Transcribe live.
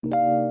From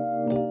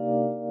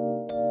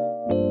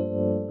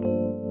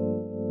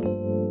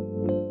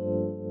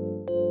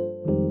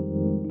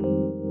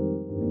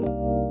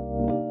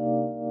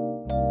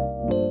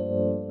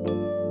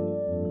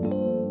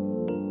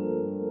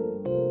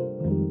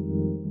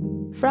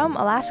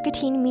Alaska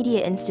Teen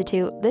Media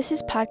Institute, this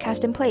is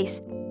Podcast in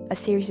Place, a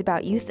series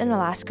about youth in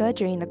Alaska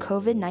during the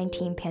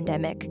COVID-19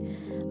 pandemic.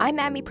 I'm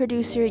AMI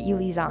producer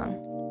Yuli Zhang.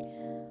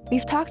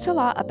 We've talked a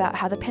lot about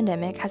how the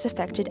pandemic has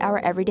affected our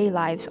everyday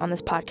lives on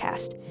this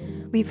podcast.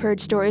 We've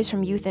heard stories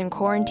from youth in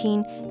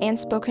quarantine and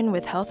spoken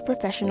with health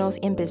professionals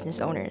and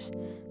business owners.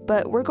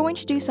 But we're going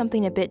to do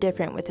something a bit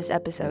different with this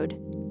episode.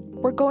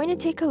 We're going to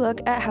take a look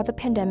at how the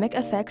pandemic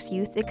affects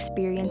youth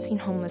experiencing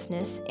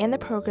homelessness and the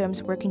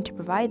programs working to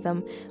provide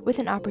them with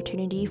an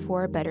opportunity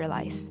for a better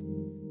life.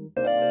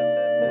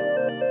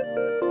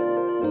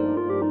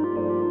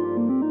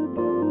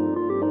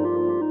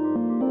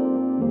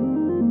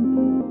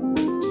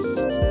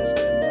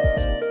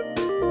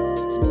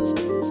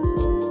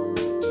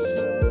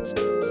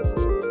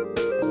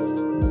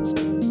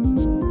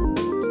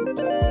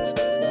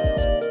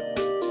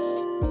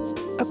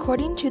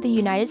 According to the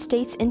United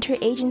States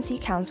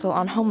Interagency Council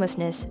on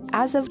Homelessness,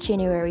 as of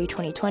January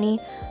 2020,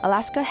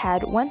 Alaska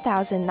had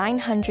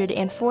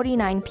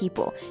 1,949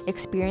 people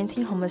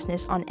experiencing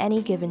homelessness on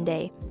any given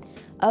day.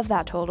 Of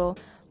that total,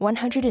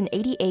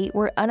 188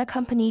 were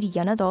unaccompanied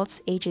young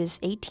adults ages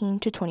 18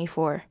 to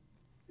 24.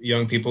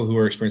 Young people who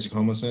are experiencing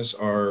homelessness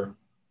are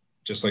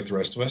just like the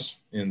rest of us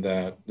in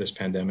that this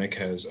pandemic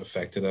has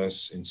affected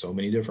us in so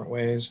many different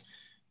ways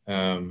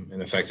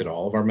and affected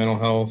all of our mental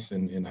health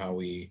and how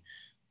we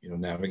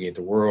navigate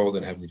the world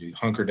and having to do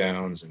hunker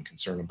downs and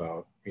concern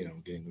about,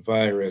 getting the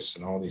virus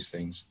and all these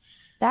things.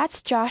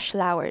 That's Josh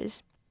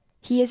Lowers.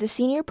 He is a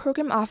senior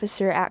program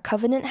officer at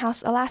Covenant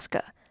House,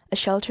 Alaska, a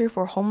shelter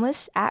for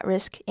homeless,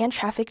 at-risk, and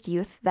trafficked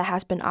youth that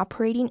has been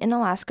operating in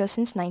Alaska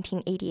since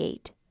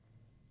 1988.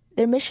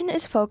 Their mission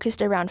is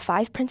focused around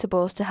 5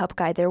 principles to help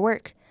guide their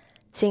work: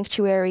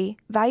 sanctuary,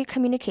 value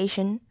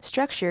communication,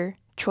 structure,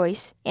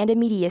 choice, and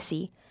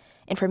immediacy.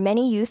 And for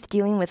many youth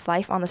dealing with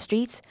life on the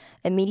streets,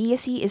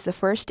 immediacy is the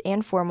first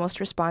and foremost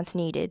response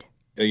needed.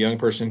 A young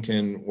person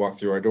can walk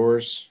through our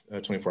doors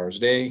 24 hours a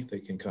day. They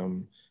can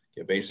come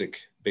get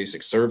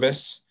basic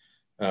service.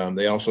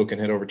 They also can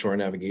head over to our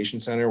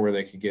navigation center where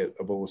they could get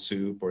a bowl of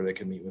soup, or they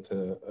can meet with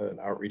an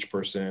outreach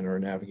person or a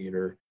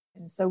navigator.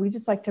 And so we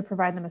just like to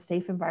provide them a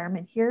safe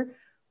environment here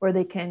where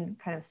they can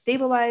kind of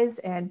stabilize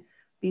and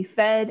be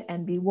fed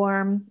and be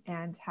warm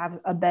and have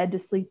a bed to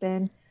sleep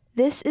in.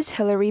 This is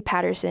Hillary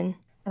Patterson.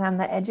 And I'm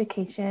the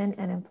Education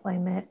and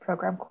Employment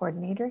Program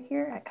Coordinator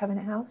here at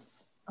Covenant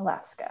House,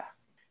 Alaska.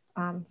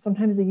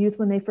 Sometimes the youth,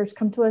 when they first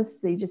come to us,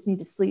 they just need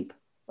to sleep,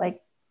 like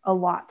a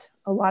lot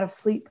of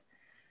sleep.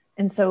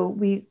 And so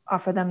we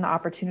offer them the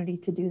opportunity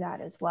to do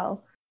that as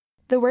well.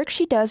 The work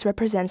she does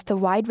represents the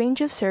wide range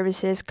of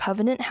services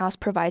Covenant House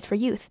provides for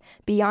youth,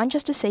 beyond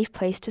just a safe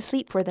place to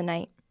sleep for the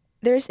night.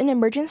 There's an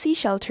emergency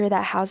shelter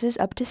that houses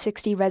up to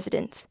 60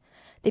 residents.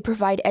 They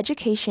provide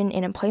education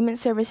and employment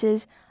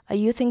services, a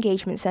youth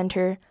engagement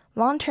center,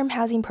 long-term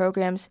housing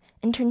programs,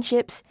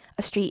 internships,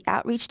 a street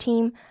outreach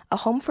team, a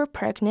home for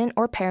pregnant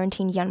or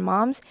parenting young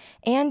moms,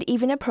 and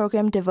even a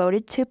program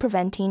devoted to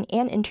preventing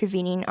and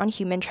intervening on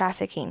human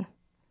trafficking.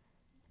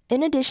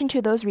 In addition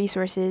to those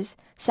resources,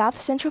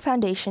 South Central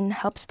Foundation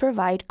helps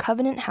provide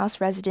Covenant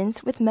House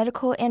residents with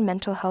medical and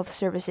mental health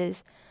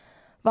services.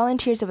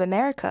 Volunteers of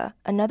America,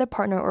 another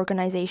partner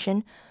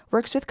organization,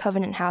 works with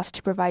Covenant House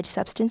to provide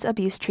substance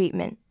abuse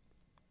treatment.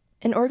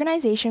 An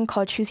organization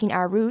called Choosing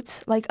Our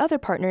Roots, like other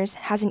partners,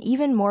 has an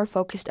even more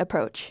focused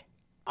approach.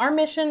 Our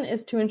mission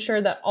is to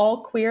ensure that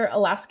all queer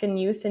Alaskan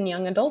youth and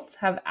young adults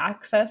have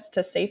access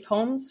to safe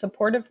homes,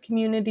 supportive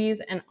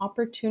communities, and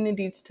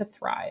opportunities to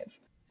thrive.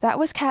 That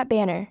was Kat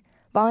Banner,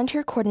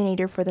 volunteer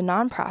coordinator for the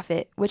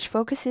nonprofit, which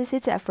focuses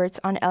its efforts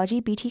on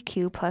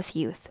LGBTQ+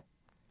 youth.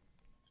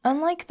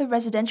 Unlike the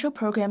residential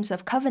programs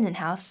of Covenant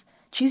House,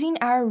 Choosing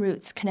Our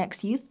Roots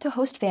connects youth to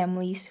host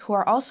families who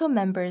are also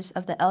members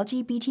of the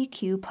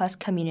LGBTQ+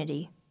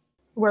 community.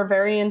 We're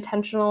very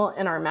intentional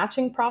in our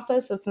matching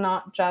process. It's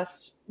not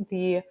just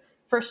the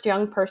first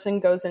young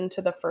person goes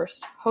into the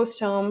first host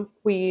home.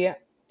 We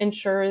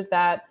ensure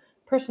that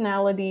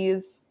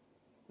personalities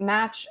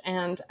match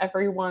and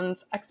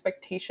everyone's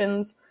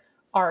expectations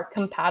are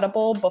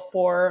compatible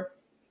before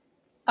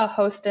a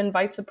host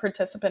invites a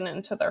participant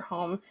into their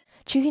home.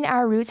 Choosing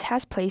Our Roots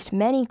has placed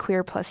many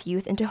queer plus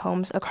youth into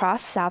homes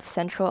across South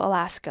Central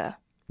Alaska.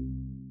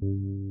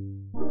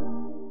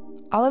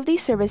 All of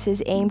these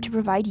services aim to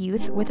provide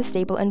youth with a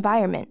stable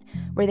environment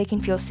where they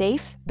can feel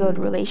safe, build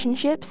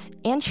relationships,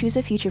 and choose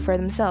a future for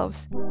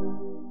themselves.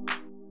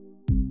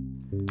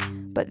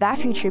 But that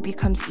future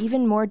becomes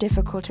even more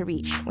difficult to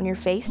reach when you're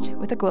faced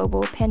with a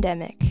global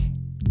pandemic.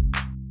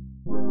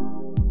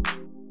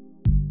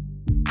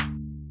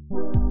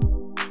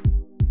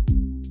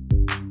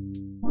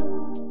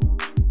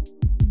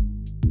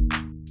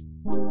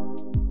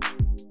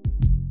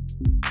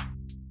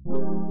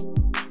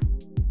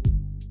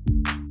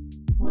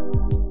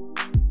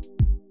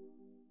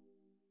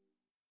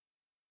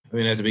 I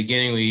mean, at the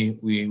beginning,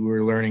 we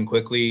were learning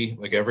quickly,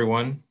 like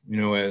everyone,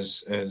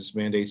 as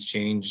mandates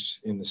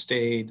changed in the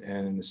state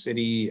and in the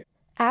city.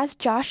 As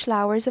Josh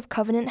Lowers of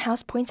Covenant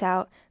House points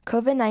out,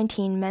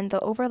 COVID-19 meant the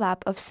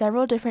overlap of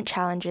several different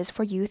challenges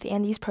for youth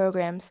and these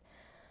programs.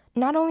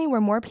 Not only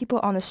were more people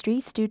on the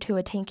streets due to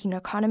a tanking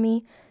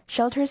economy,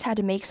 shelters had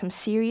to make some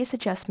serious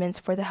adjustments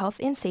for the health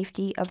and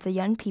safety of the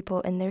young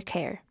people in their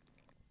care.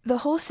 The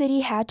whole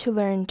city had to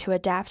learn to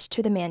adapt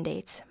to the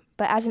mandates,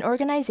 but as an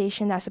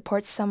organization that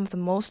supports some of the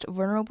most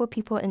vulnerable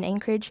people in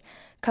Anchorage,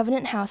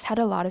 Covenant House had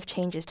a lot of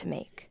changes to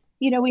make.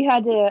 We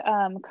had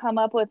to come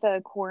up with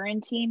a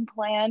quarantine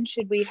plan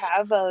should we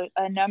have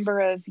a number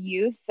of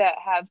youth that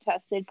have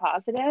tested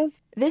positive.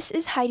 This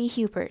is Heidi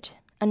Hubert,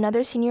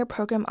 another senior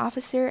program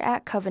officer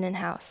at Covenant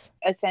House.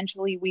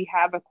 Essentially, we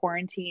have a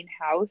quarantine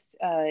house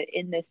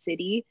in the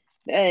city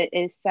that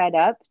is set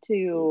up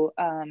to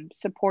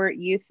support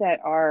youth that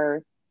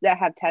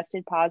have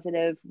tested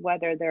positive,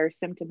 whether they're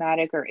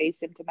symptomatic or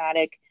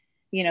asymptomatic.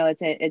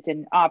 It's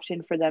an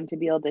option for them to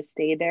be able to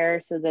stay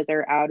there so that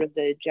they're out of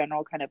the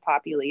general kind of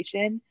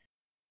population.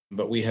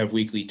 But we have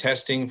weekly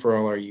testing for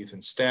all our youth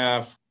and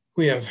staff.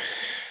 We have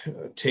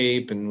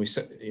tape, and we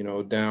set,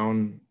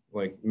 down,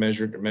 like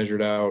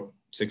measured out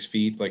 6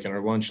 feet, like in our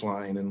lunch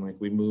line. And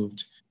like we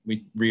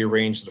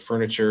rearranged the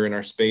furniture in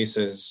our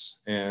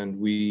spaces, and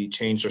we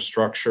changed our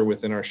structure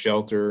within our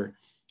shelter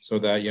so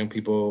that young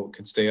people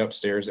could stay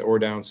upstairs or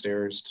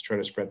downstairs to try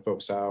to spread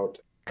folks out.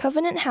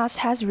 Covenant House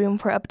has room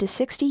for up to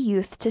 60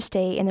 youth to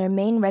stay in their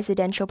main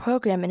residential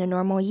program in a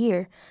normal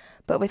year,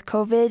 but with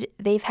COVID,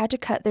 they've had to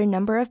cut their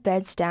number of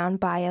beds down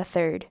by a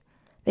third.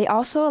 They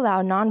also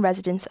allow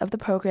non-residents of the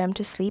program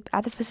to sleep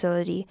at the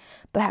facility,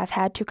 but have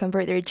had to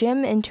convert their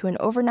gym into an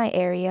overnight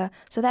area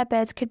so that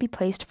beds could be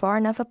placed far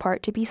enough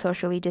apart to be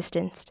socially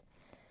distanced.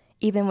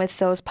 Even with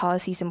those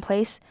policies in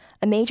place,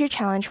 a major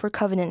challenge for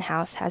Covenant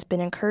House has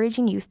been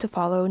encouraging youth to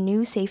follow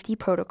new safety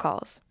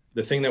protocols.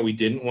 The thing that we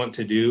didn't want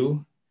to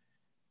do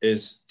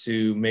is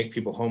to make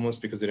people homeless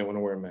because they didn't want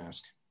to wear a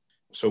mask.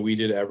 So we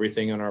did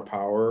everything in our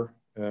power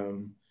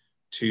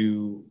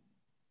to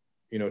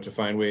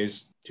find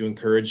ways to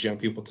encourage young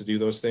people to do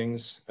those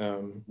things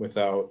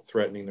without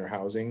threatening their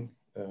housing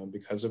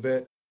because of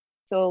it.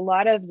 So a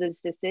lot of this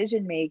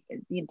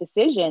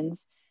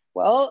decisions,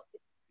 well,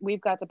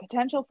 we've got the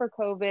potential for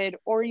COVID,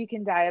 or you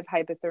can die of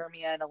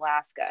hypothermia in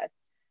Alaska.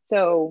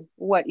 So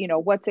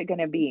what's it going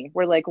to be?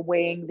 We're like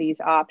weighing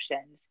these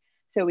options.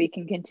 So we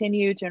can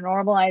continue to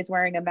normalize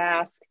wearing a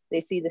mask. They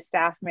see the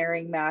staff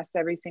wearing masks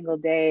every single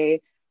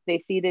day. They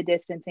see the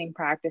distancing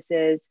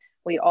practices.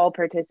 We all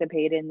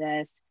participate in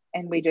this,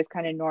 and we just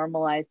kind of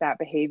normalize that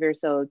behavior.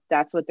 So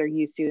that's what they're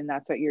used to, and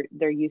that's what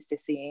they're used to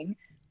seeing.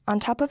 On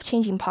top of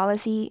changing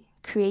policy,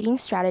 creating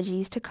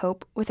strategies to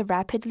cope with a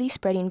rapidly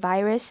spreading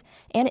virus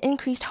and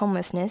increased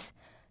homelessness,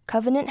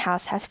 Covenant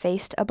House has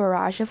faced a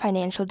barrage of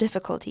financial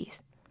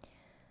difficulties.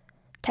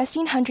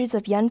 Testing hundreds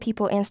of young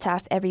people and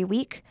staff every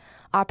week,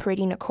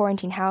 operating a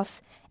quarantine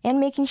house, and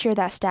making sure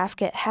that staff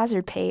get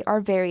hazard pay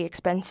are very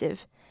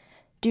expensive.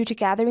 Due to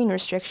gathering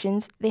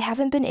restrictions, they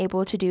haven't been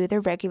able to do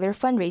their regular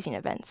fundraising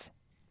events.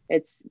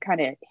 It's kind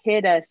of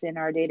hit us in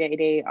our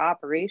day-to-day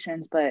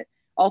operations, but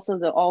also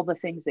all the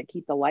things that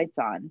keep the lights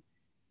on.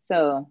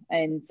 So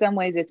in some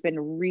ways, it's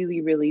been really,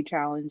 really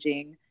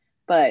challenging.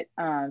 But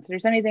if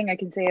there's anything I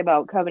can say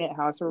about Covenant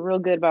House, we're real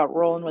good about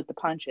rolling with the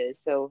punches.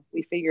 So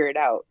we figure it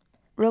out.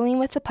 Rolling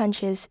with the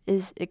punches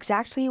is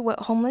exactly what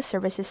homeless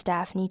services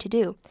staff need to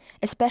do,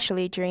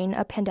 especially during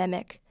a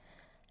pandemic.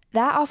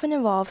 That often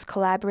involves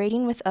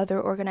collaborating with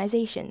other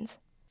organizations.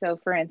 So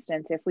for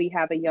instance, if we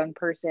have a young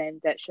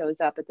person that shows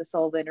up at the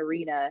Sullivan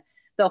Arena,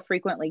 they'll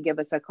frequently give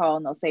us a call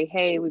and they'll say,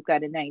 hey, we've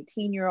got a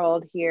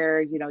 19-year-old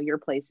here, your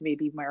place may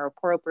be more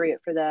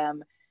appropriate for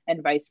them,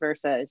 and vice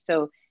versa.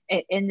 So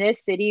in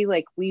this city,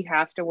 like, we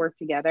have to work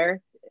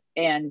together.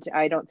 And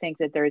I don't think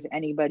that there's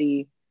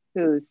anybody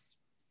who's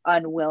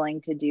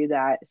unwilling to do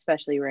that,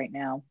 especially right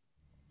now.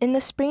 In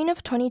the spring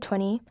of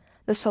 2020,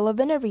 the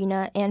Sullivan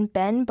Arena and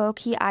Ben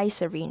Boeke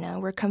Ice Arena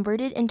were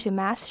converted into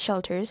mass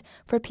shelters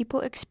for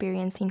people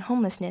experiencing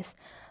homelessness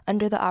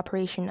under the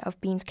operation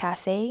of Beans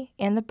Cafe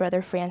and the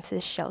Brother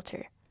Francis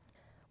Shelter.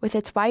 With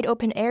its wide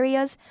open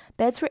areas,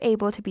 beds were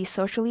able to be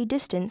socially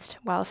distanced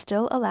while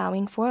still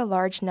allowing for a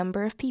large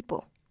number of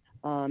people.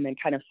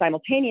 And kind of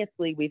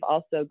simultaneously, we've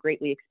also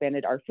greatly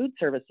expanded our food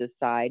services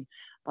side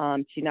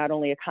to not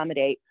only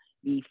accommodate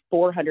the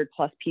 400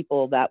 plus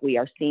people that we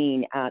are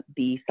seeing at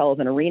the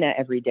Sullivan Arena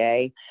every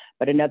day,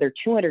 but another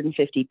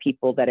 250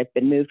 people that have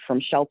been moved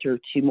from shelter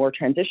to more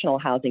transitional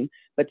housing,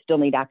 but still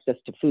need access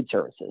to food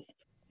services.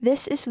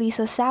 This is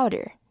Lisa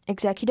Sauder,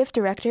 Executive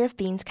Director of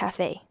Beans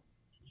Cafe.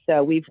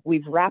 So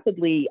we've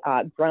rapidly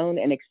grown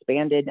and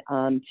expanded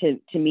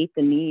to meet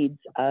the needs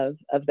of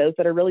those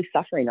that are really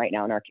suffering right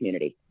now in our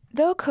community.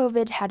 Though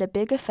COVID had a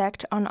big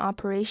effect on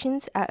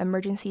operations at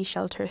emergency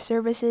shelter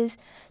services,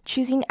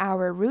 Choosing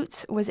Our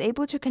Roots was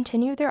able to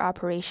continue their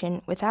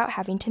operation without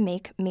having to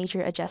make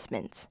major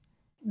adjustments.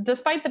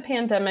 Despite the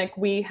pandemic,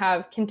 we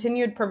have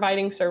continued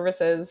providing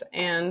services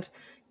and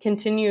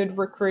continued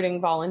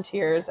recruiting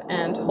volunteers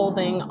and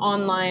holding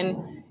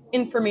online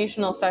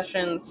informational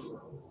sessions,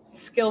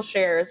 skill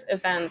shares,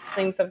 events,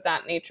 things of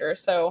that nature.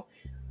 So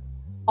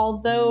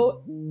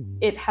although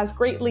it has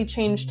greatly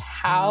changed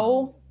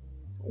how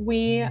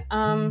we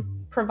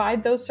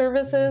provide those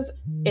services,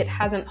 it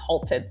hasn't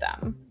halted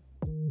them.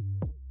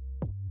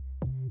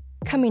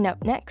 Coming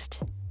up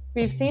next,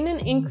 we've seen an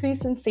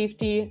increase in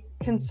safety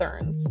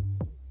concerns,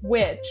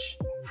 which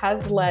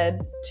has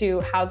led to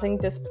housing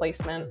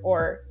displacement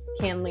or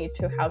can lead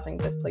to housing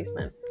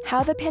displacement.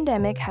 How the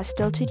pandemic has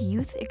stilted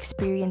youth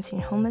experiencing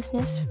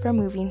homelessness from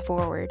moving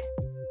forward.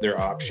 Their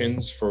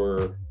options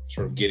for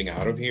sort of getting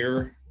out of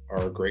here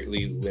are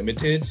greatly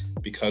limited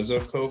because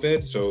of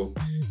COVID. So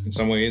in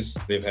some ways,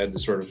 they've had to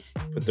sort of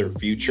put their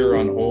future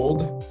on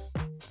hold.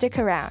 Stick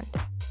around.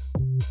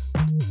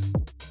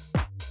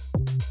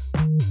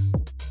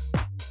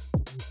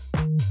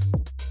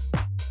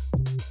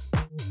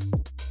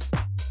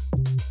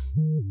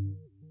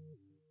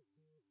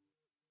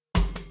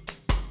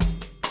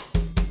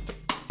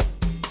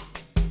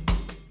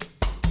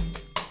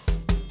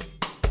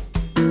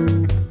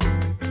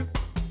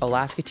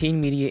 Alaska Teen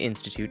Media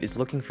Institute is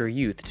looking for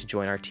youth to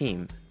join our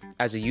team.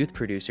 As a youth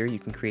producer, you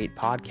can create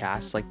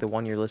podcasts like the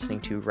one you're listening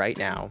to right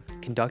now,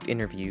 conduct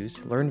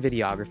interviews, learn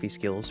videography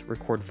skills,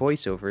 record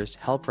voiceovers,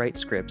 help write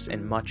scripts,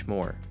 and much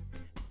more.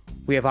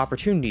 We have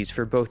opportunities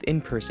for both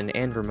in-person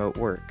and remote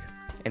work,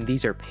 and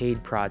these are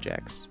paid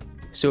projects.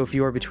 So if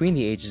you are between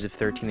the ages of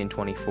 13 and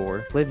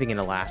 24, living in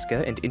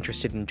Alaska, and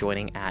interested in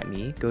joining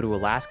ATME, go to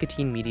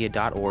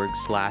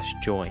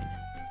alaskateenmedia.org/join.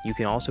 You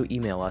can also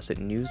email us at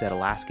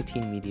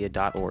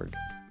news@alaskateenmedia.org.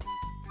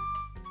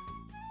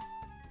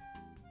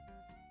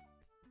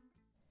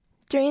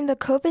 During the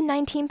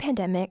COVID-19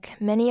 pandemic,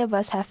 many of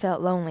us have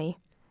felt lonely,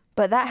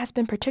 but that has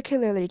been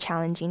particularly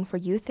challenging for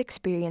youth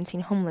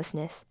experiencing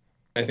homelessness.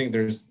 I think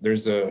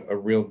there's a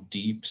real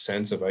deep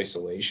sense of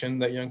isolation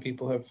that young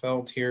people have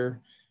felt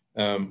here,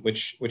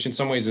 which in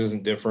some ways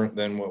isn't different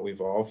than what we've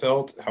all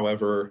felt.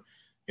 However,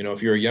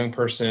 if you're a young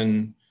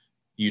person,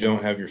 you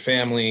don't have your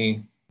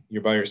family,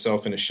 you're by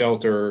yourself in a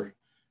shelter,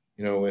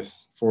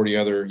 with 40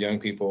 other young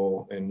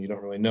people, and you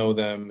don't really know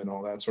them and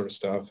all that sort of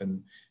stuff.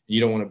 And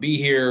you don't want to be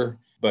here,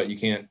 but you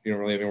don't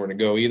really have anywhere to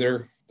go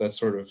either. That's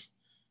sort of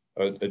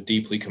a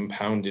deeply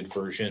compounded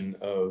version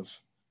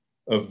of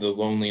the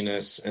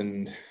loneliness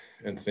and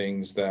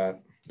things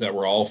that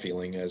we're all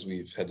feeling as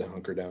we've had to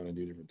hunker down and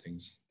do different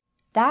things.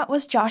 That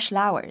was Josh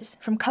Lowers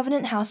from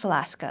Covenant House,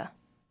 Alaska.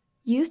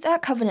 Youth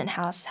at Covenant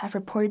House have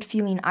reported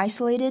feeling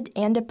isolated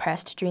and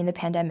depressed during the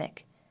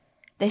pandemic.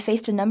 They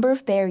faced a number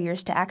of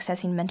barriers to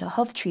accessing mental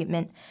health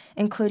treatment,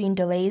 including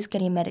delays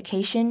getting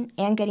medication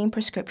and getting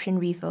prescription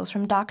refills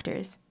from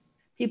doctors.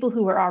 People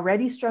who were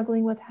already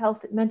struggling with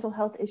mental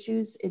health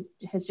issues, it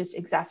has just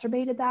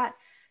exacerbated that.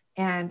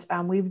 And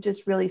we've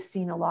just really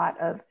seen a lot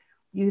of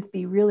youth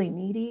be really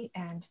needy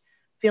and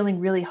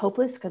feeling really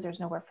hopeless because there's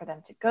nowhere for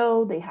them to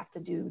go. They have to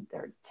do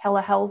their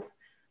telehealth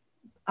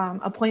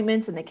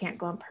appointments and they can't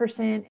go in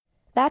person.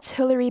 That's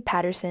Hillary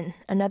Patterson,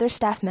 another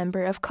staff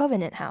member of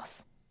Covenant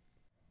House.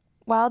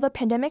 While the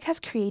pandemic has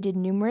created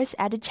numerous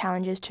added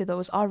challenges to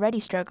those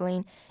already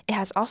struggling, it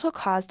has also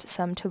caused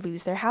some to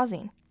lose their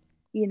housing.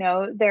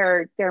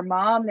 Their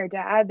mom, their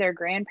dad, their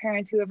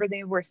grandparents, whoever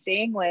they were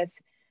staying with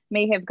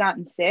may have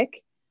gotten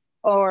sick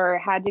or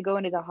had to go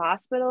into the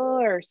hospital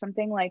or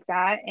something like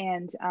that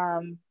and,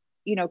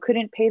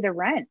 couldn't pay the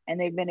rent and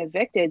they've been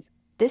evicted.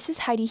 This is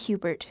Heidi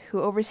Hubert,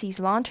 who oversees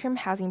long-term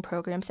housing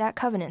programs at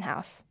Covenant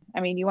House. I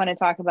mean, you want to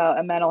talk about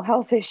a mental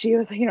health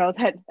issue,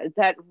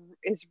 that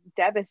is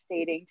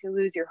devastating to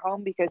lose your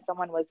home because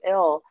someone was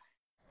ill.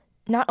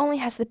 Not only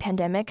has the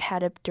pandemic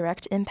had a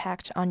direct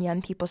impact on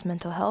young people's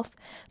mental health,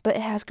 but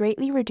it has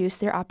greatly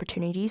reduced their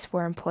opportunities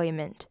for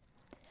employment.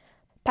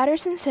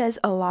 Patterson says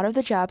a lot of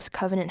the jobs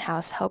Covenant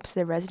House helps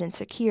their residents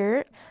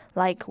secure,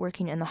 like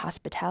working in the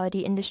hospitality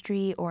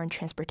industry or in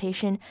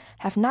transportation,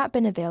 have not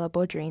been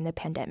available during the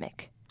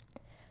pandemic.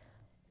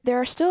 There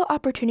are still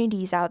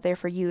opportunities out there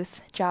for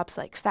youth, jobs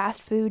like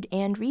fast food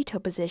and retail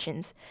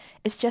positions.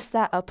 It's just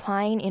that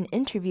applying and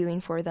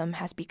interviewing for them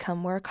has become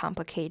more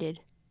complicated.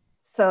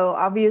 So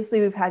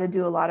obviously we've had to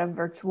do a lot of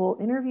virtual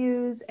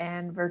interviews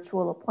and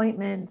virtual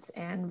appointments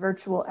and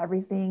virtual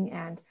everything.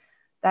 And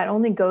that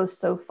only goes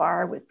so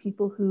far with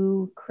people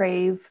who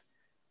crave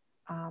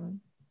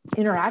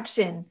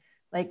interaction.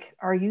 Like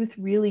our youth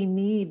really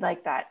need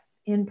like that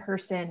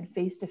in-person,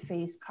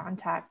 face-to-face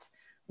contact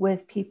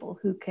with people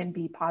who can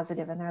be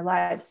positive in their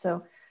lives.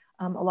 So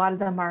a lot of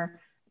them are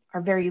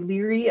very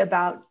leery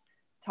about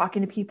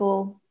talking to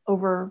people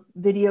over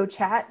video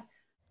chat.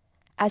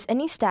 As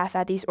any staff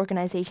at these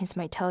organizations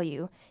might tell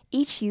you,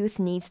 each youth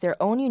needs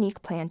their own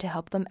unique plan to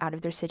help them out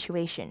of their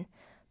situation.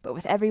 But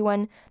with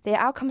everyone, the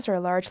outcomes are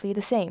largely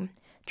the same,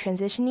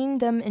 transitioning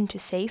them into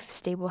safe,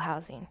 stable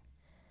housing.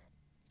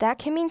 That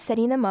can mean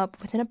setting them up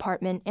with an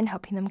apartment and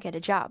helping them get a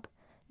job.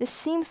 This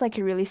seems like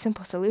a really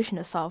simple solution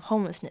to solve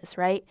homelessness,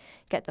 right?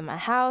 Get them a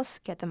house,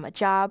 get them a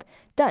job,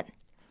 done.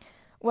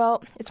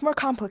 Well, it's more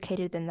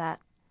complicated than that.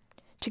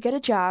 To get a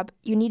job,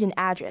 you need an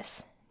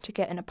address. To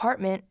get an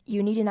apartment,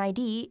 you need an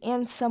ID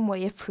and some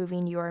way of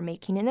proving you are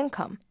making an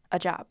income, a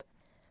job.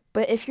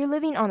 But if you're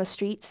living on the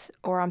streets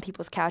or on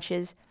people's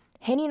couches,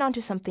 hanging on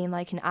to something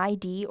like an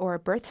ID or a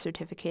birth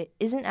certificate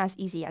isn't as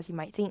easy as you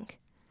might think.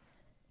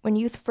 When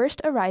youth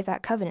first arrive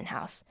at Covenant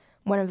House,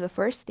 one of the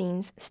first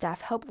things staff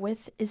help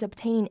with is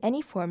obtaining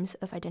any forms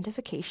of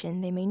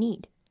identification they may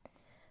need.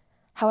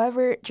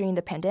 However, during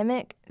the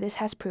pandemic, this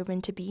has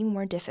proven to be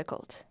more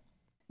difficult.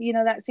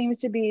 That seems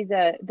to be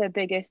the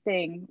biggest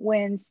thing.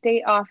 When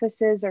state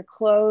offices are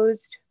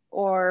closed,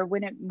 or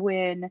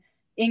when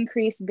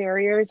increased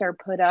barriers are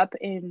put up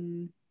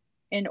in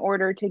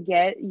order to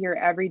get your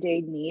everyday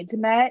needs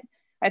met,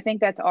 I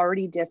think that's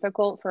already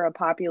difficult for a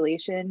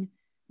population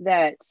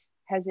that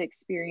has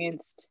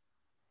experienced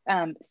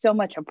so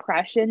much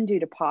oppression due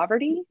to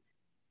poverty.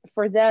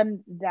 For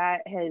them,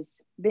 that has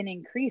been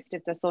increased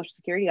if the Social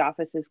Security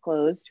office is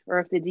closed, or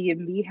if the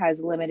DMV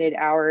has limited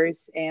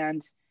hours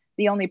and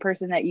the only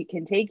person that you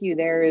can take you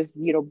there is,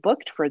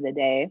 booked for the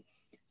day.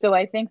 So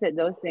I think that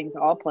those things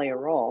all play a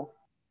role.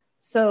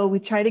 So we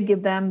try to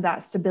give them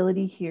that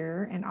stability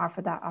here and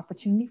offer that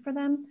opportunity for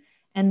them.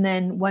 And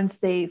then once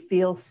they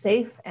feel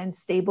safe and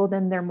stable,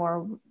 then they're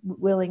more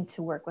willing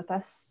to work with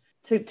us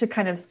to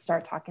kind of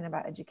start talking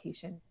about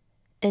education.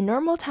 In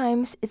normal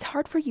times, it's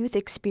hard for youth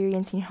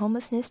experiencing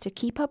homelessness to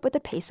keep up with the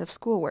pace of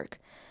schoolwork.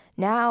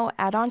 Now,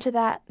 add on to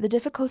that the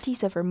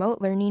difficulties of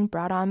remote learning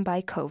brought on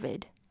by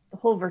COVID. The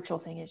whole virtual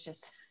thing is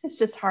just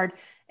hard.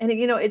 And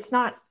it's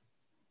not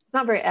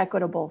very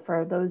equitable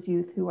for those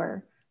youth who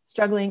are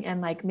struggling,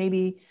 and like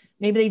maybe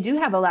they do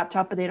have a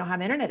laptop, but they don't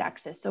have internet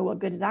access. So what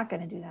good is that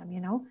going to do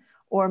them,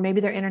 Or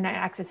maybe their internet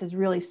access is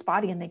really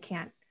spotty and they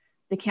can't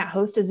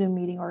host a Zoom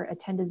meeting or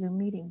attend a Zoom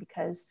meeting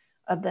because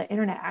of the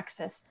internet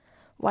access.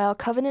 While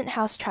Covenant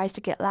House tries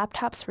to get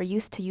laptops for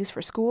youth to use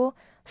for school,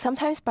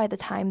 sometimes by the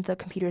time the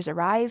computers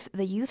arrive,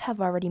 the youth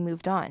have already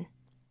moved on.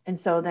 And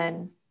so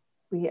then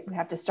we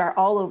have to start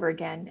all over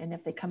again. And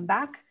if they come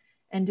back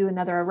and do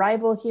another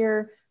arrival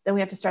here, then we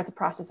have to start the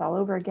process all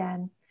over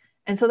again.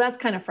 And so that's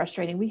kind of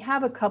frustrating. We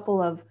have a couple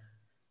of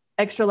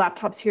extra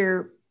laptops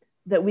here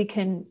that we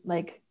can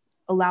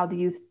allow the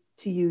youth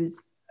to use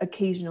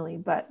occasionally,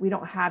 but we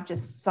don't have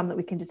just some that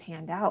we can just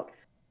hand out.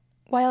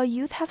 While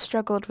youth have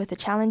struggled with the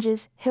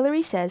challenges,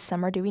 Hillary says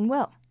some are doing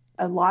well.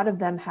 A lot of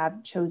them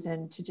have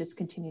chosen to just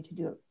continue to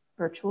do it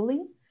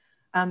virtually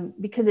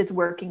because it's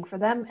working for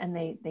them, and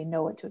they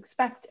know what to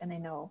expect, and they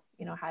know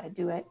how to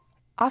do it.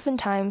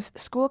 Oftentimes,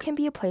 school can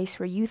be a place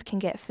where youth can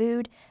get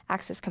food,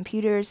 access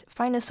computers,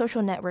 find a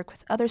social network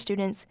with other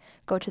students,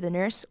 go to the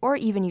nurse, or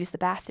even use the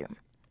bathroom.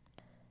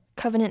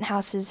 Covenant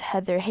House's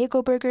Heather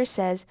Hagelberger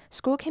says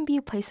school can be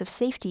a place of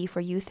safety for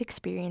youth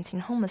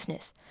experiencing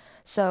homelessness.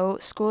 So,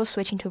 school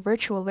switching to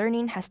virtual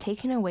learning has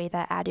taken away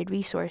that added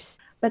resource.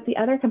 But the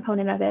other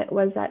component of it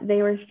was that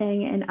they were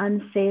staying in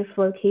unsafe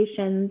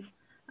locations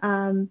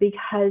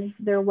because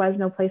there was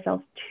no place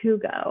else to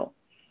go.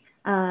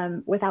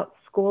 Without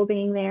school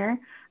being there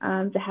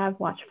to have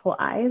watchful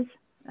eyes,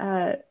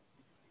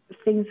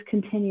 things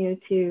continue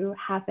to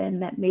happen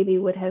that maybe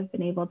would have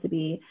been able to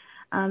be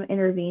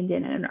intervened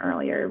in at an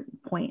earlier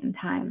point in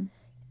time.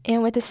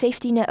 And with the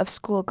safety net of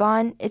school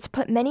gone, it's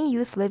put many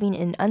youth living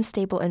in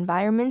unstable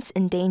environments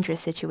in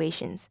dangerous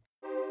situations.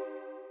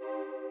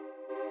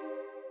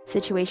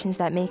 Situations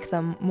that make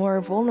them more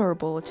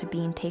vulnerable to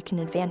being taken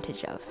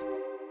advantage of.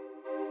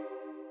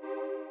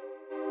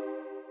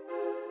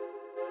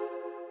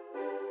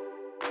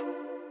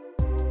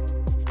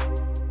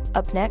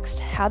 Up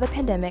next, how the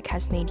pandemic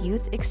has made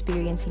youth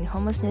experiencing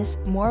homelessness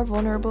more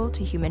vulnerable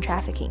to human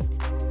trafficking.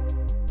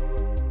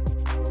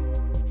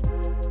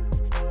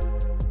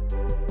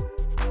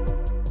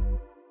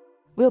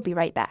 We'll be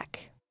right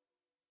back.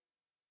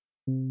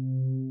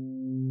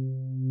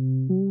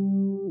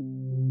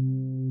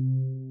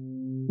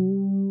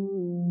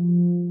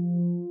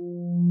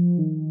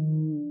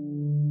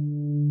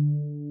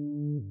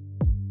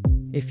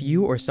 If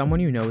you or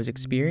someone you know is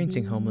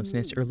experiencing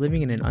homelessness or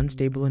living in an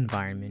unstable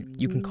environment,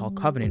 you can call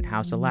Covenant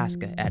House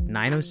Alaska at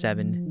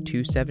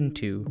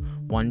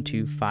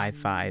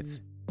 907-272-1255.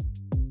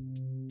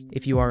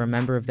 If you are a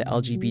member of the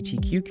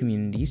LGBTQ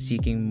community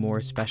seeking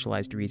more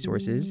specialized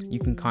resources, you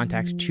can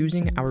contact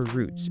Choosing Our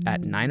Roots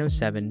at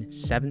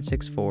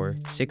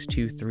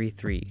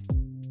 907-764-6233.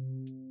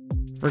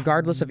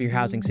 Regardless of your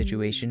housing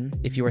situation,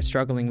 if you are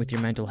struggling with your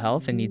mental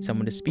health and need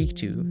someone to speak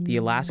to, the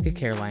Alaska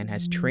Care Line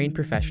has trained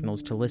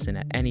professionals to listen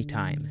at any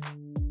time.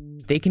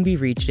 They can be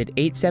reached at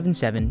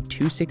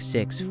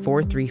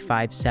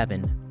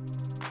 877-266-4357.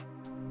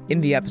 In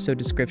the episode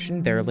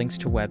description, there are links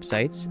to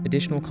websites,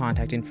 additional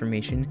contact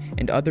information,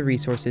 and other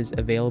resources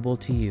available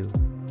to you.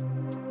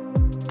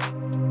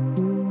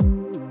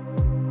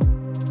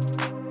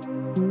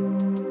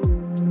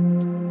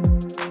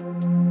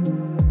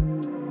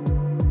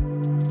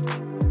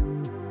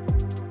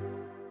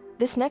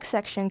 This next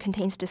section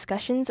contains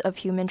discussions of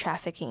human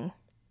trafficking.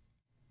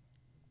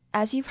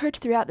 As you've heard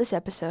throughout this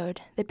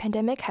episode, the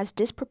pandemic has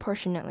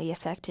disproportionately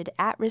affected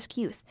at-risk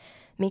youth,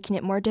 making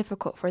it more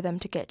difficult for them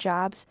to get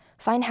jobs,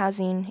 find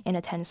housing, and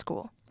attend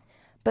school.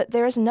 But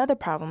there is another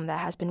problem that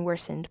has been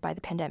worsened by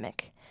the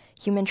pandemic: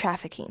 human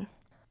trafficking.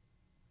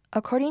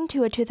 According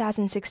to a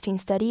 2016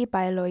 study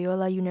by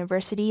Loyola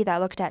University that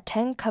looked at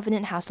 10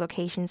 Covenant House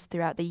locations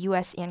throughout the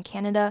U.S. and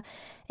Canada,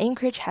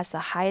 Anchorage has the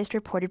highest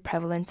reported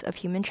prevalence of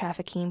human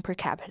trafficking per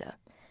capita.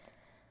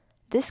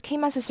 This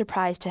came as a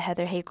surprise to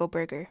Heather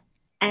Hagelberger.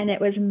 And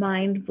it was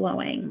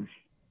mind-blowing.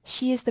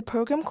 She is the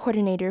program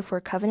coordinator for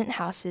Covenant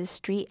House's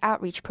Street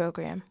Outreach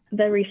Program.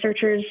 The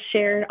researchers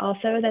shared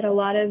also that a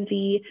lot of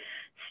the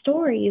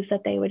stories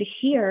that they would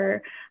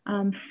hear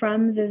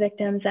from the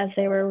victims as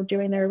they were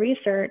doing their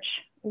research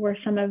were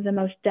some of the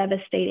most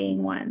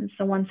devastating ones,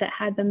 the ones that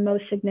had the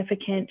most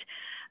significant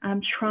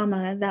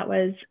trauma that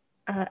was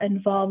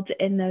involved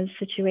in those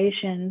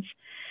situations.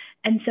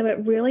 And so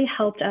it really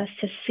helped us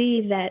to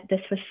see that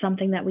this was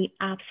something that we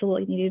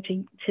absolutely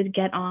needed to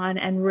get on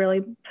and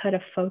really put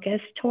a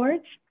focus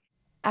towards.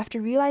 After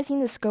realizing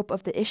the scope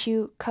of the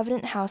issue,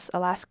 Covenant House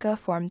Alaska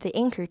formed the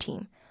Anchor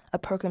Team, a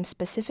program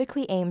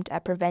specifically aimed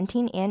at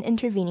preventing and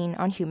intervening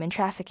on human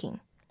trafficking.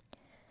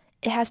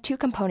 It has two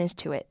components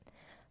to it.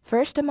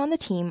 First among the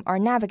team are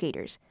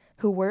navigators,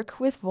 who work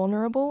with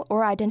vulnerable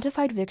or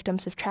identified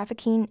victims of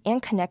trafficking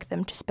and connect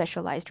them to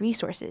specialized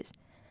resources.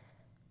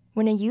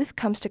 When a youth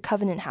comes to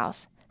Covenant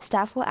House,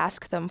 staff will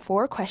ask them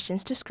 4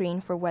 questions to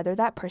screen for whether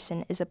that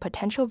person is a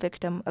potential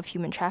victim of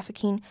human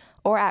trafficking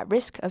or at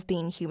risk of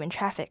being human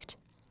trafficked.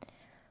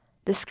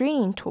 The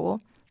screening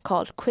tool,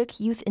 called Quick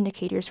Youth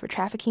Indicators for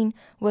Trafficking,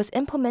 was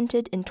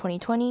implemented in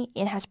 2020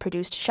 and has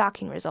produced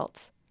shocking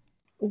results.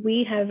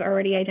 We have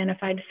already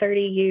identified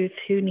 30 youth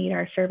who need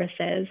our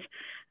services.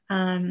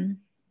 And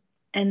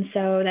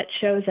so that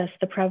shows us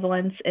the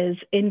prevalence is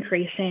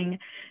increasing,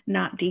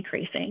 not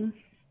decreasing.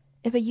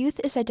 If a youth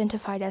is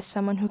identified as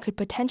someone who could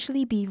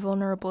potentially be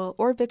vulnerable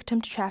or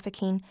victim to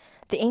trafficking,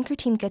 the Anchor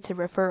Team gets a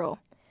referral.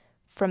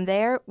 From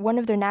there, one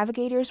of their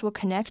navigators will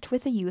connect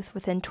with the youth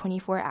within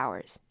 24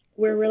 hours.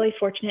 We're really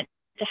fortunate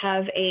to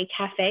have a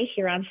cafe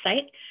here on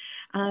site.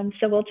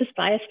 So we'll just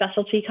buy a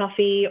specialty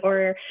coffee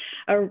or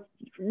a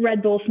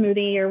Red Bull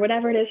smoothie or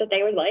whatever it is that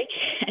they would like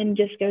and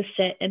just go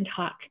sit and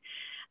talk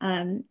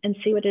and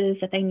see what it is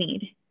that they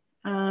need.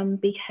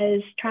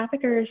 Because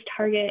traffickers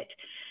target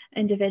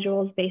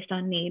individuals based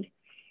on need.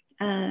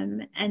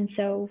 And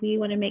so we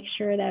want to make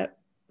sure that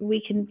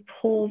we can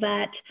pull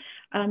that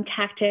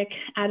tactic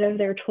out of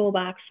their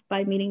toolbox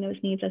by meeting those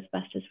needs as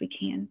best as we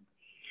can.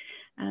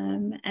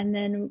 And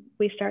then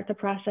we start the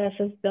process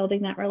of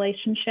building that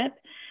relationship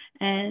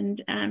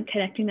and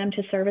connecting them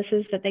to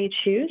services that they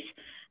choose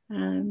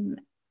and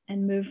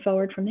move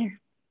forward from there.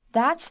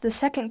 That's the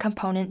second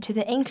component to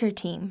the Anchor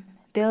Team,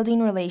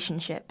 building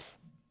relationships.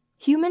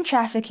 Human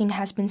trafficking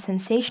has been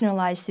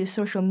sensationalized through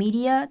social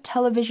media,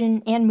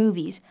 television, and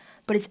movies,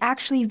 but it's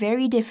actually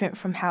very different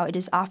from how it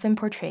is often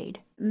portrayed.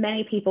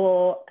 Many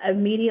people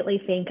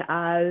immediately think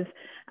of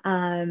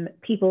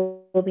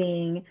people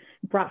being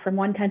brought from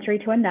one country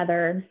to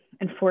another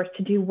and forced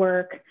to do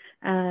work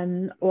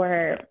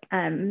or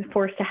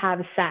forced to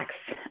have sex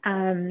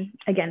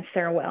against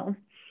their will.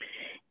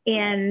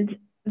 And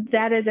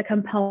that is a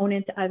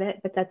component of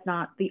it, but that's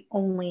not the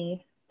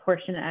only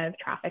portion of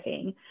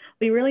trafficking.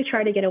 We really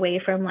try to get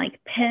away from like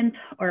pimp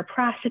or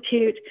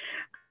prostitute,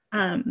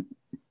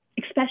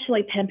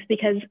 especially pimp,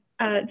 because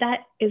that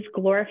is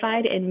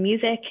glorified in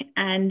music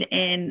and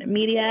in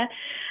media.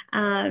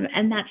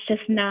 And that's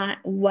just not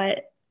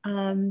what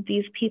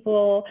these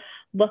people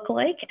look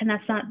like. And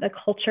that's not the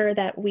culture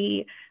that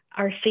we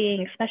are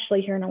seeing,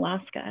 especially here in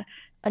Alaska.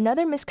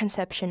 Another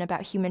misconception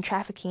about human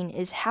trafficking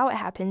is how it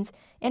happens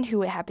and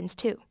who it happens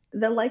to.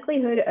 The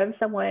likelihood of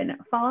someone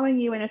following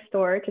you in a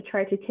store to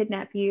try to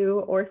kidnap you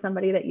or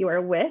somebody that you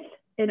are with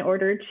in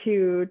order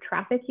to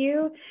traffic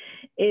you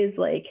is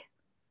like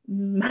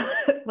in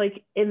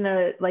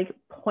the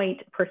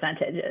point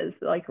percentages,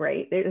 like,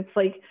 right? It's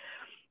like,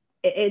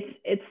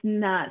 it's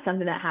not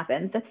something that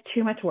happens. That's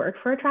too much work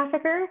for a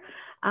trafficker.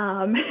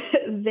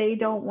 They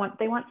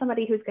want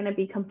somebody who's going to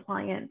be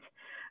compliant.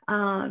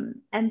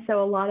 And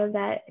so a lot of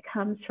that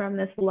comes from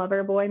this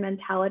lover boy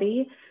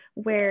mentality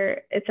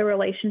where it's a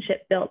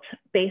relationship built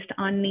based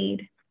on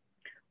need.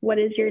 What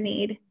is your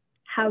need?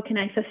 How can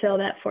I fulfill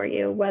that for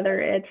you?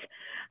 Whether it's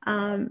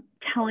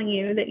telling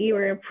you that you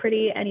are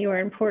pretty and you are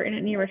important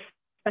and you are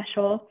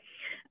special,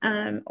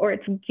 or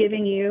it's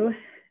giving you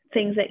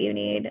things that you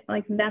need.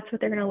 Like, that's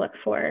what they're going to look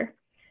for.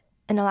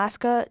 In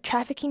Alaska,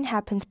 trafficking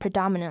happens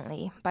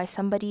predominantly by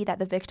somebody that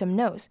the victim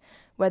knows,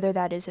 whether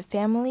that is a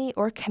family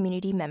or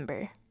community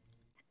member.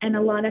 And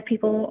a lot of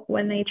people,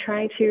 when they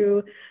try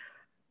to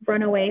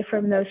run away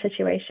from those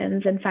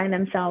situations and find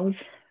themselves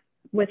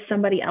with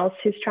somebody else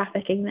who's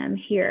trafficking them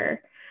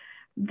here,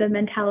 the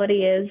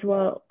mentality is,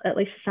 well, at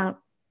least it's not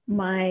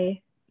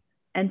my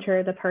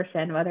enter the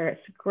person, whether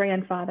it's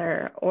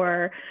grandfather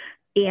or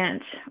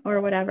aunt or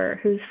whatever,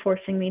 who's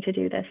forcing me to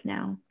do this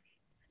now.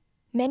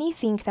 Many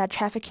think that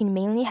trafficking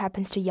mainly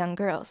happens to young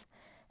girls.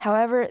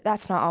 However,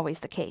 that's not always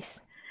the case.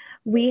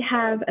 We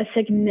have a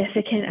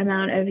significant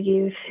amount of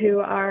youth who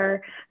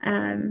are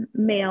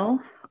male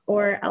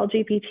or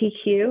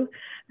LGBTQ,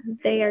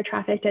 they are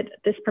trafficked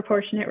at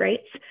disproportionate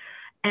rates,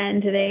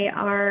 and they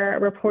are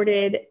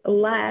reported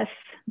less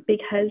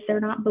because they're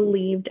not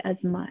believed as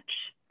much.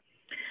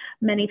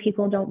 Many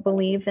people don't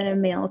believe that a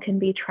male can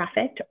be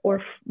trafficked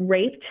or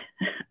raped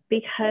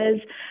because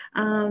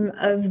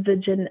of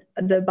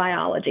the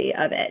biology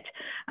of it.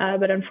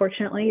 But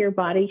unfortunately, your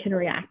body can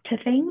react to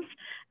things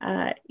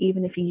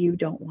even if you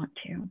don't want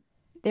to.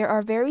 There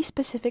are very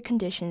specific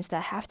conditions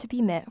that have to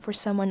be met for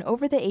someone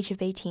over the age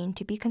of 18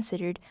 to be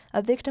considered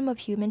a victim of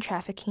human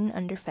trafficking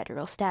under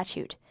federal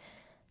statute.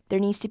 There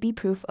needs to be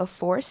proof of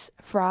force,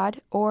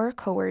 fraud, or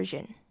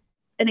coercion.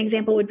 An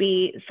example would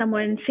be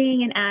someone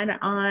seeing an ad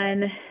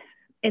on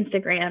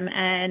Instagram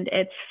and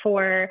it's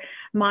for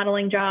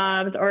modeling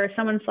jobs, or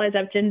someone slides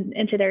up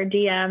into their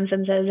DMs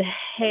and says,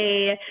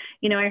 hey,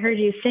 I heard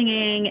you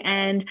singing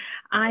and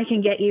I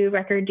can get you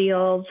record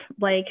deals.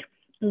 Like,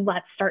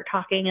 let's start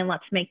talking and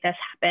let's make this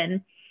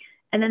happen.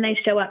 And then they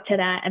show up to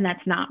that and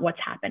that's not what's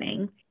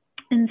happening.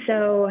 And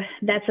so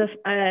that's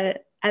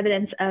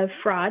evidence of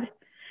fraud.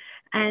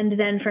 And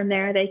then from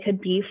there, they could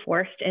be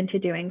forced into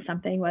doing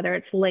something, whether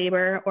it's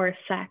labor or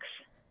sex.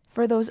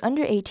 For those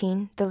under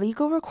 18, the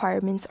legal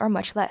requirements are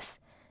much less.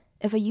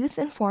 If a youth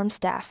informs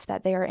staff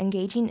that they are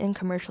engaging in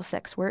commercial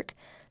sex work,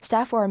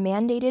 staff are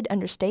mandated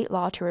under state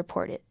law to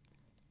report it.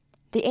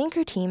 The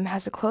Anchor team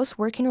has a close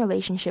working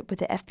relationship with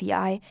the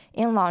FBI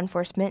and law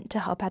enforcement to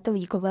help at the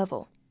legal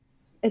level.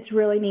 It's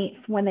really neat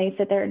when they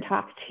sit there and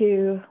talk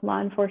to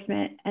law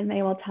enforcement and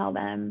they will tell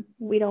them,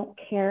 we don't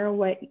care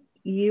what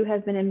you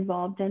have been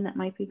involved in that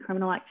might be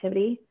criminal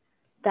activity.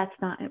 That's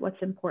not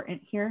what's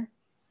important here.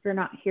 You're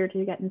not here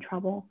to get in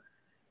trouble.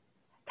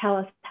 Tell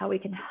us how we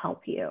can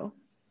help you.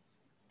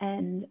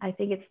 And I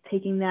think it's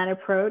taking that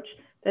approach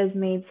that has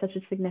made such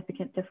a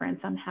significant difference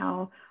on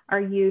how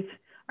our youth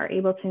are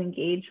able to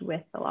engage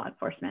with the law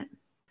enforcement.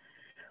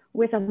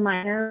 With a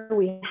minor,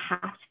 we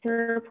have to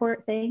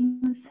report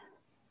things.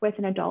 With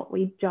an adult,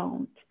 we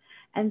don't.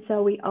 And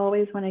so we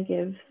always want to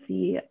give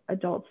the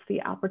adults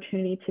the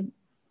opportunity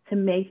to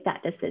make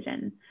that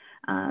decision.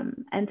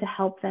 And to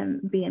help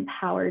them be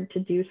empowered to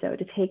do so,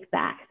 to take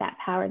back that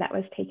power that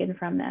was taken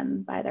from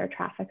them by their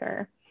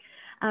trafficker.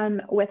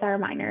 With our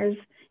minors,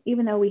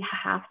 even though we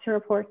have to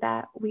report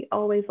that, we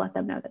always let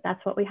them know that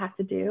that's what we have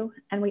to do,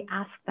 and we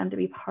ask them to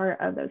be part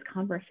of those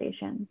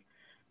conversations.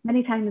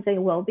 Many times they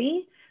will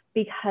be,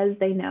 because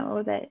they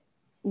know that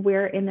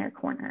we're in their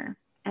corner,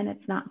 and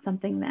it's not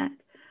something that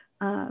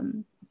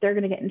they're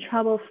going to get in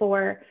trouble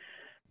for.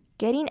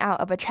 Getting out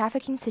of a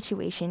trafficking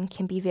situation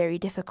can be very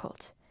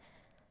difficult.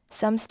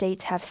 Some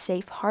states have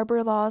safe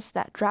harbor laws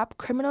that drop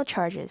criminal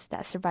charges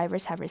that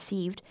survivors have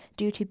received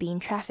due to being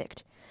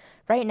trafficked.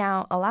 Right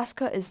now,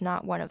 Alaska is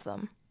not one of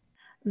them.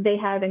 They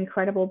have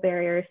incredible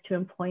barriers to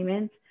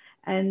employment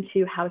and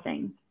to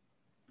housing.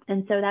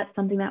 And so that's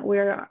something that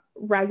we're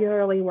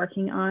regularly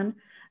working on,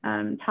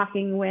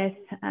 talking with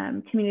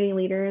community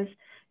leaders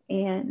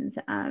and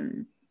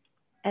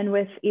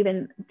with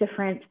even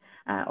different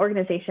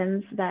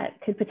organizations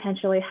that could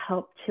potentially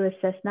help to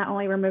assist not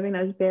only removing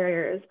those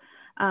barriers,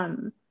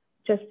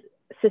 just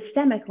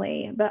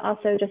systemically, but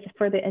also just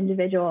for the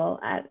individual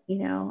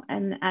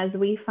and as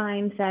we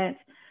find that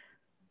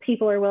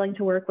people are willing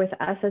to work with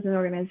us as an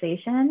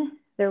organization,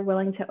 they're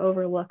willing to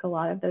overlook a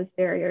lot of those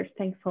barriers,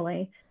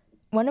 thankfully.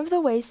 One of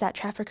the ways that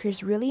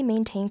traffickers really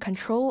maintain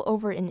control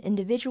over an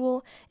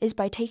individual is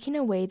by taking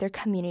away their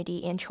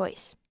community and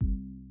choice.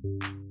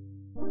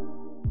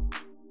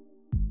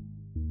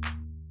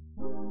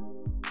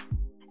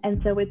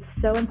 And so it's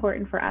so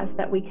important for us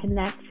that we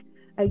connect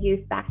a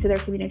youth back to their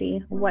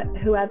community,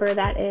 whoever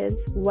that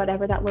is,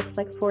 whatever that looks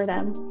like for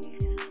them,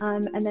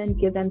 and then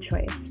give them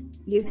choice.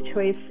 Youth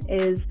choice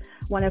is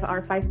one of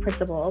our 5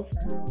 principles.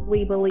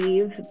 We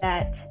believe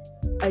that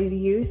a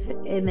youth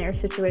in their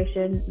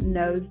situation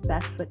knows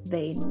best what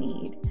they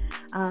need.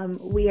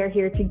 We are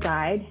here to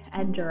guide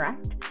and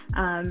direct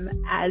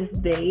as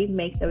they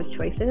make those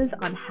choices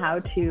on how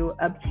to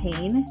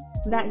obtain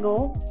that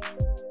goal.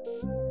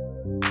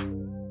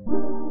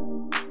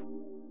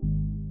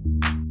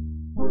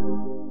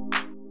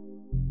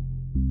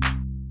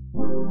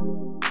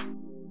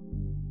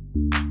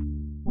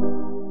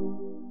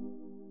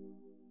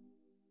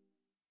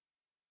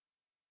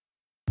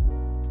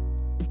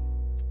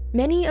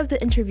 Many of the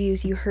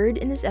interviews you heard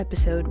in this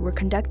episode were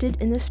conducted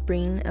in the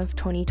spring of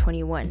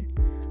 2021,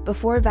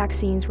 before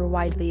vaccines were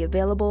widely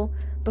available,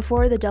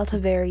 before the Delta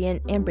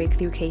variant and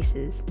breakthrough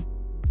cases.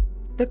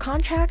 The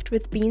contract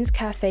with Beans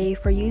Cafe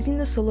for using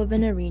the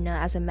Sullivan Arena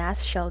as a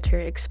mass shelter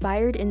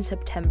expired in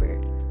September.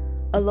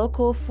 A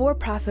local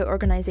for-profit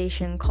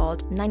organization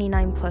called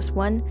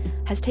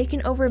 99+1 has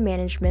taken over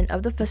management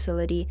of the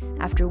facility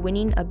after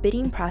winning a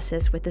bidding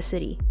process with the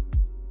city.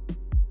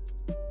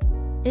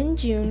 In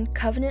June,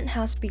 Covenant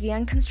House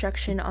began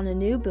construction on a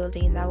new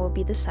building that will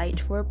be the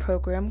site for a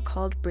program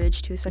called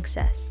Bridge to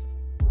Success.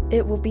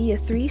 It will be a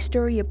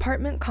 3-story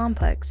apartment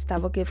complex that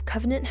will give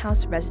Covenant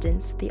House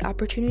residents the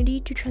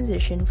opportunity to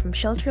transition from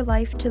shelter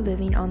life to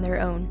living on their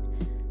own.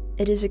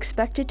 It is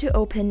expected to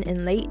open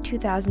in late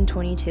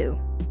 2022.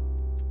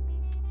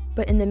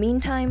 But in the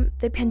meantime,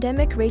 the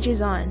pandemic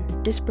rages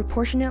on,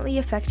 disproportionately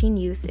affecting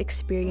youth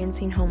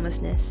experiencing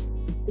homelessness.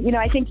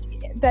 I think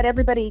that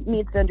everybody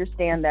needs to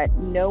understand that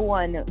no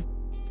one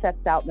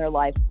sets out in their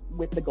life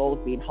with the goal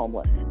of being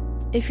homeless.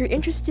 If you're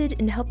interested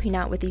in helping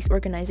out with these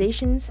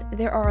organizations,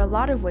 there are a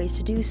lot of ways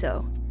to do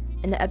so.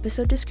 In the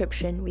episode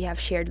description, we have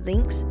shared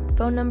links,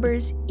 phone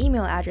numbers,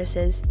 email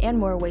addresses, and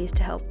more ways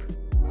to help.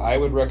 I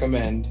would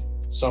recommend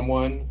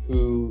someone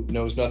who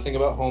knows nothing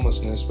about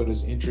homelessness but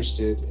is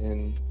interested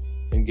in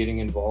getting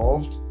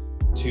involved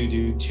to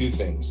do two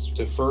things.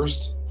 To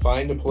first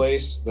find a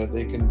place that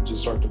they can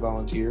just start to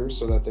volunteer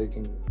so that they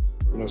can,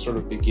 sort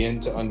of begin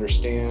to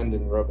understand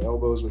and rub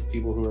elbows with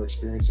people who are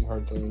experiencing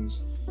hard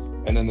things.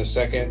 And then the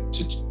second,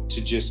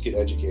 to just get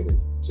educated,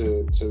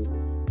 to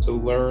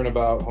learn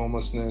about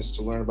homelessness,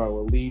 to learn about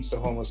what leads to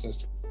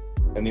homelessness.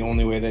 And the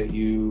only way that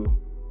you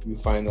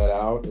find that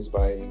out is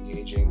by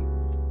engaging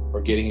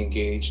or getting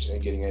engaged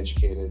and getting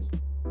educated.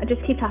 I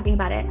just keep talking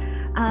about it.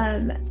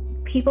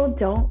 People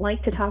don't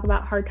like to talk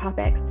about hard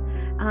topics.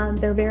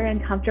 They're very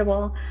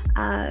uncomfortable.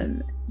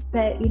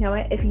 But you know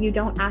what? If you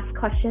don't ask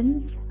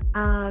questions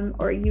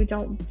or you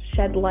don't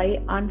shed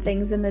light on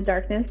things in the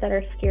darkness that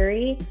are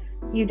scary,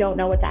 you don't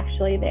know what's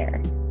actually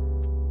there.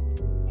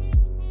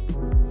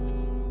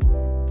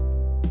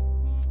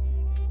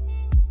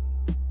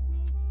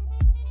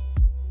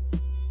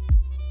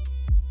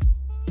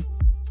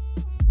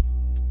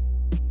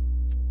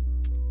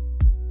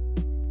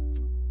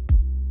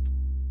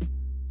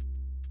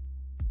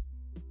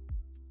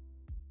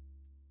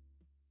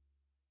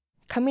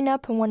 Coming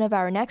up in one of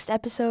our next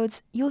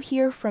episodes, you'll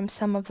hear from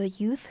some of the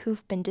youth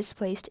who've been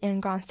displaced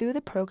and gone through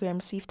the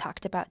programs we've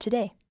talked about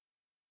today.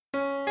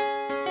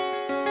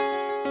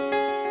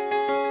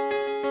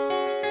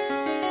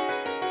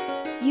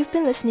 You've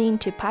been listening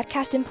to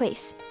Podcast in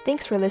Place.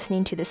 Thanks for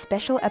listening to this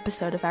special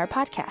episode of our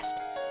podcast.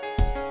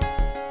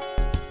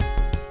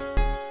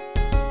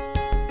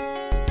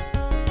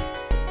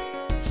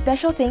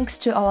 Special thanks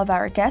to all of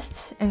our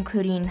guests,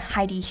 including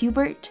Heidi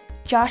Hubert,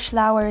 Josh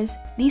Lowers,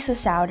 Lisa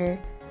Sauder,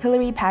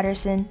 Hillary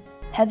Patterson,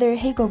 Heather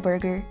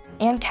Hagelberger,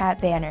 and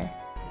Kat Banner.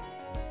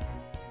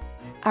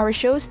 Our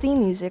show's theme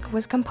music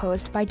was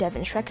composed by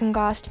Devin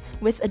Schreckengost,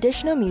 with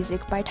additional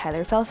music by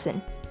Tyler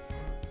Felsen.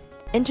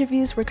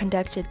 Interviews were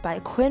conducted by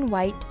Quinn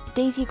White,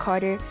 Daisy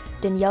Carter,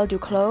 Danielle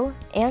Duclos,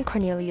 and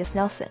Cornelius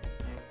Nelson.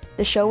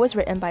 The show was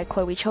written by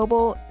Chloe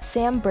Chobel,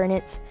 Sam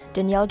Burnitz,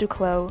 Danielle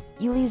Duclos,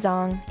 Yuli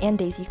Zong, and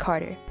Daisy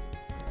Carter.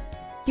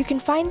 You can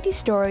find these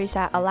stories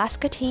at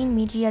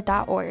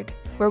alaskateenmedia.org,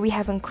 where we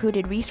have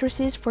included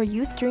resources for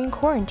youth during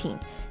quarantine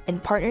in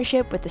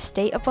partnership with the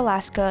State of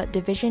Alaska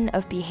Division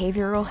of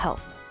Behavioral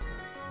Health.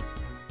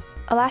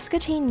 Alaska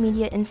Teen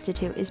Media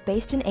Institute is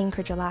based in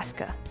Anchorage,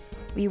 Alaska.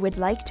 We would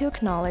like to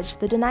acknowledge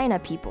the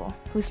Dena'ina people,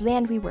 whose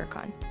land we work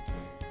on.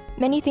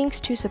 Many thanks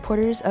to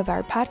supporters of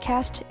our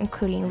podcast,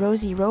 including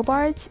Rosie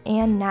Robards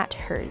and Nat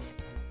Hers.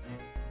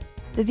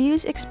 The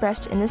views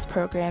expressed in this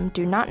program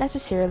do not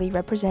necessarily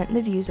represent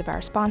the views of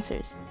our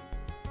sponsors.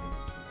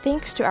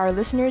 Thanks to our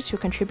listeners who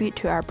contribute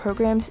to our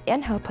programs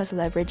and help us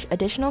leverage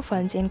additional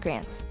funds and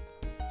grants.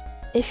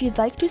 If you'd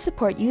like to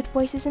support Youth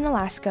Voices in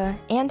Alaska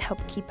and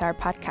help keep our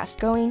podcast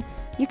going,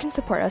 you can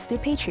support us through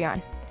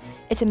Patreon.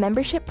 It's a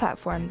membership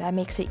platform that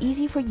makes it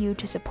easy for you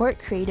to support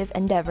creative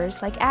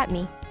endeavors like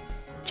AtMe.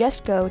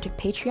 Just go to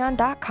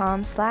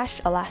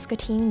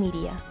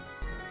patreon.com/AlaskaTeenMedia.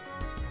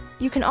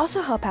 You can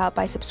also help out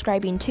by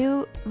subscribing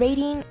to,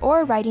 rating,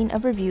 or writing a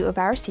review of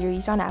our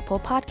series on Apple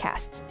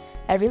Podcasts.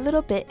 Every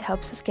little bit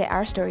helps us get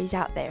our stories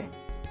out there.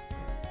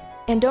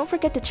 And don't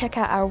forget to check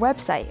out our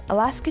website,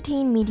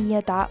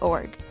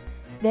 alaskateenmedia.org.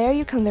 There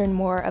you can learn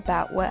more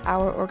about what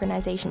our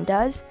organization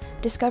does,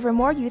 discover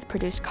more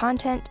youth-produced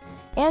content,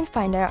 and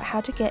find out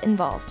how to get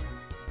involved.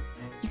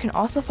 You can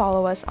also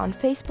follow us on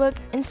Facebook,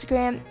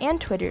 Instagram,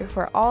 and Twitter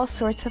for all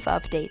sorts of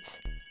updates.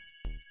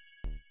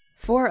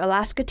 For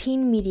Alaska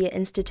Teen Media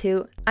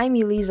Institute, I'm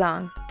Yuli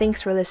Zong.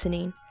 Thanks for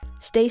listening.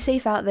 Stay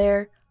safe out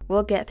there.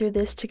 We'll get through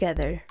this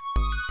together.